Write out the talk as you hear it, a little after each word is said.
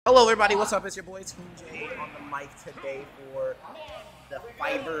Hello everybody, what's up? It's your boy Toon J on the mic today for the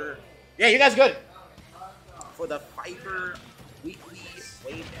Fiverr. Yeah, you guys good? For the Fiverr weekly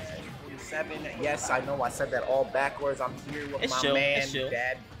Wavedash 47. Yes, I know I said that all backwards. I'm here with my man,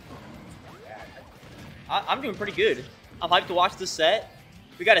 Dad. I'm doing pretty good. I'm hyped to watch this set.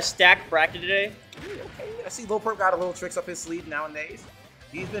 We got a stacked bracket today. Okay, I see Lilpurp got a little tricks up his sleeve nowadays.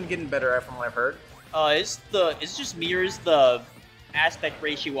 He's been getting better from what I've heard. It's just me or is the aspect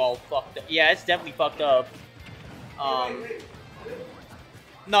ratio all fucked up? Yeah, it's definitely fucked up.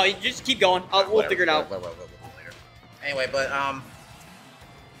 No, you just keep going. We'll figure it out. Later. Anyway, but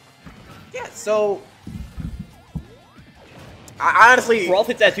yeah. So I honestly, Frolf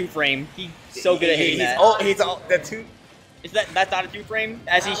hits that 2-frame. He's so good at hitting that. He's all the two. Is that's not a 2-frame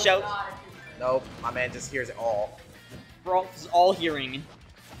as he shouts? No, my man just hears it all. Frolf's all hearing.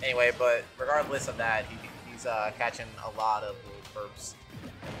 Anyway, but regardless of that, he's catching a lot of Lilpurp's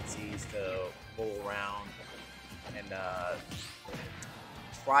tendencies to roll around and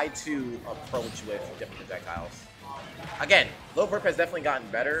try to approach with different projectiles. Again, Lilpurp has definitely gotten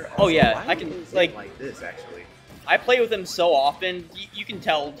better. Also, oh yeah, I can like this actually. I play with him so often, you can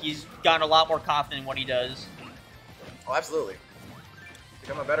tell he's gotten a lot more confident in what he does. Oh, absolutely.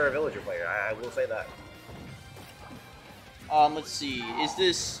 Become a better villager player. I will say that. Let's see. Is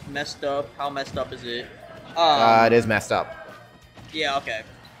this messed up? How messed up is it? It is messed up. Yeah, okay.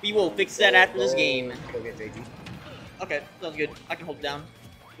 We will fix that after this game. Go get JG. Okay, sounds good. I can hold it down.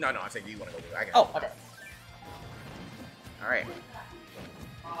 No, I'm saying you want to go do it. I can. Oh, okay. Alright.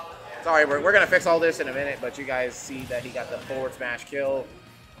 Sorry, we're going to fix all this in a minute, but you guys see that he got the forward smash kill.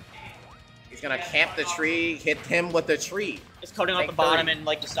 He's going to camp the tree, hit him with the tree. It's cutting off the bottom and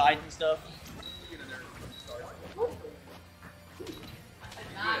like the sides and stuff.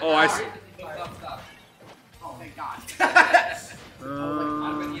 Oh, I see. Oh, thank God. I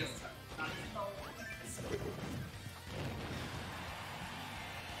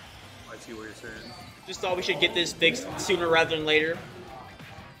see what you're saying. Just thought we should get this fixed sooner rather than later.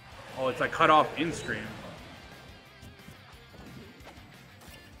 Oh, it's like cut off in stream.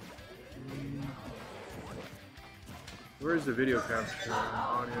 Where's the video capture?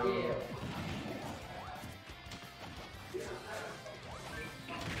 Audio.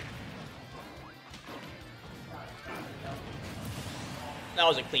 That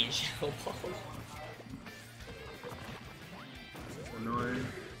was a clean shadow ball. That's annoying.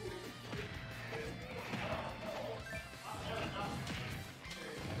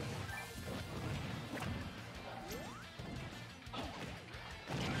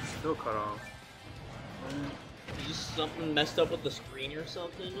 Still cut off. Is just something messed up with the screen or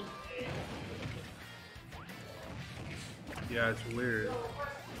something? Yeah, it's weird.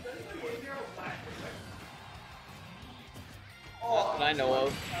 Not that I know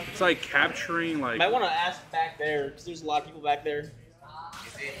of. It's like capturing like. Might want to ask back there because there's a lot of people back there.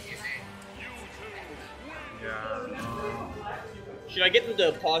 Yeah. Should I get them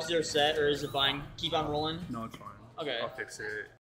to pause their set or is it fine? Keep on rolling? No, it's fine. Okay. I'll fix it.